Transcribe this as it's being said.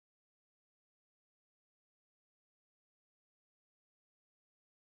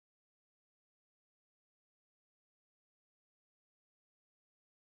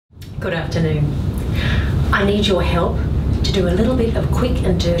Good afternoon. I need your help to do a little bit of quick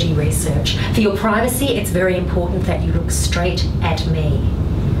and dirty research. For your privacy, it's very important that you look straight at me.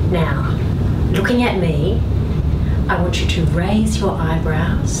 Now, looking at me, I want you to raise your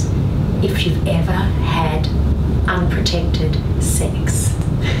eyebrows if you've ever had unprotected sex.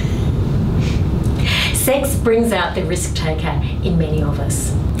 Sex brings out the risk taker in many of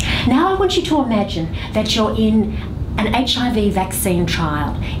us. Now I want you to imagine that you're in an HIV vaccine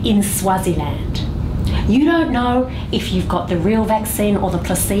trial in Swaziland. You don't know if you've got the real vaccine or the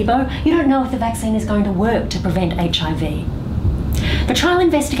placebo. You don't know if the vaccine is going to work to prevent HIV. The trial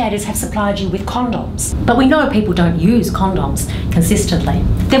investigators have supplied you with condoms, but we know people don't use condoms consistently.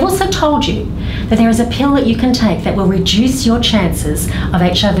 They've also told you that there is a pill that you can take that will reduce your chances of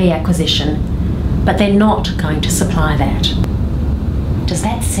HIV acquisition, but they're not going to supply that. Does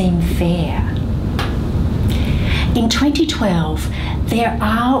that seem fair? In 2012, there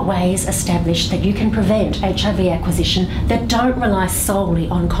are ways established that you can prevent HIV acquisition that don't rely solely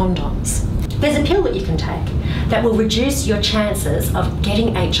on condoms. There's a pill that you can take that will reduce your chances of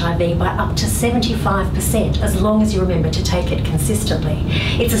getting HIV by up to 75% as long as you remember to take it consistently.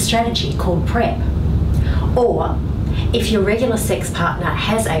 It's a strategy called PrEP. Or, if your regular sex partner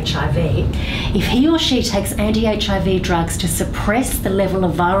has HIV, if he or she takes anti-HIV drugs to suppress the level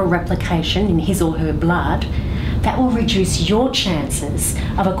of viral replication in his or her blood, that will reduce your chances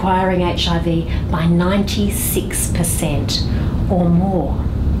of acquiring HIV by 96% or more.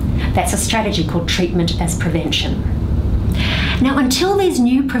 That's a strategy called treatment as prevention. Now, until these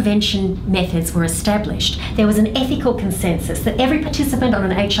new prevention methods were established, there was an ethical consensus that every participant on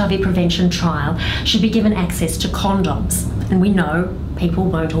an HIV prevention trial should be given access to condoms. And we know people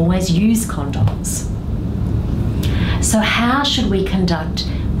won't always use condoms. So how should we conduct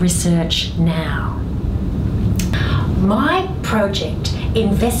research now? My project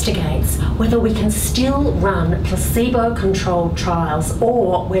investigates whether we can still run placebo-controlled trials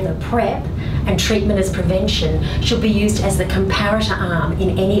or whether PrEP and treatment as prevention should be used as the comparator arm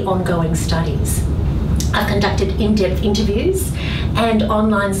in any ongoing studies. I've conducted in-depth interviews and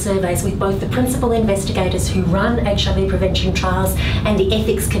online surveys with both the principal investigators who run HIV prevention trials and the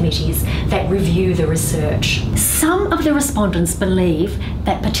ethics committees that review the research. Some of the respondents believe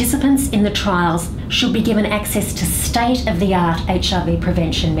that participants in the trials should be given access to state-of-the-art HIV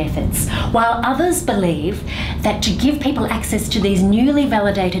prevention methods, while others believe that to give people access to these newly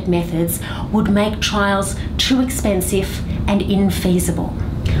validated methods would make trials too expensive and infeasible.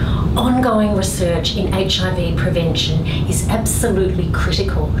 Ongoing research in HIV prevention is absolutely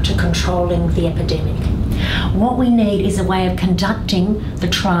critical to controlling the epidemic. What we need is a way of conducting the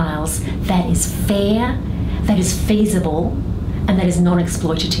trials that is fair, that is feasible, and that is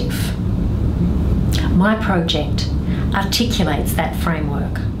non-exploitative. My project articulates that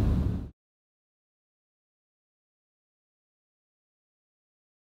framework.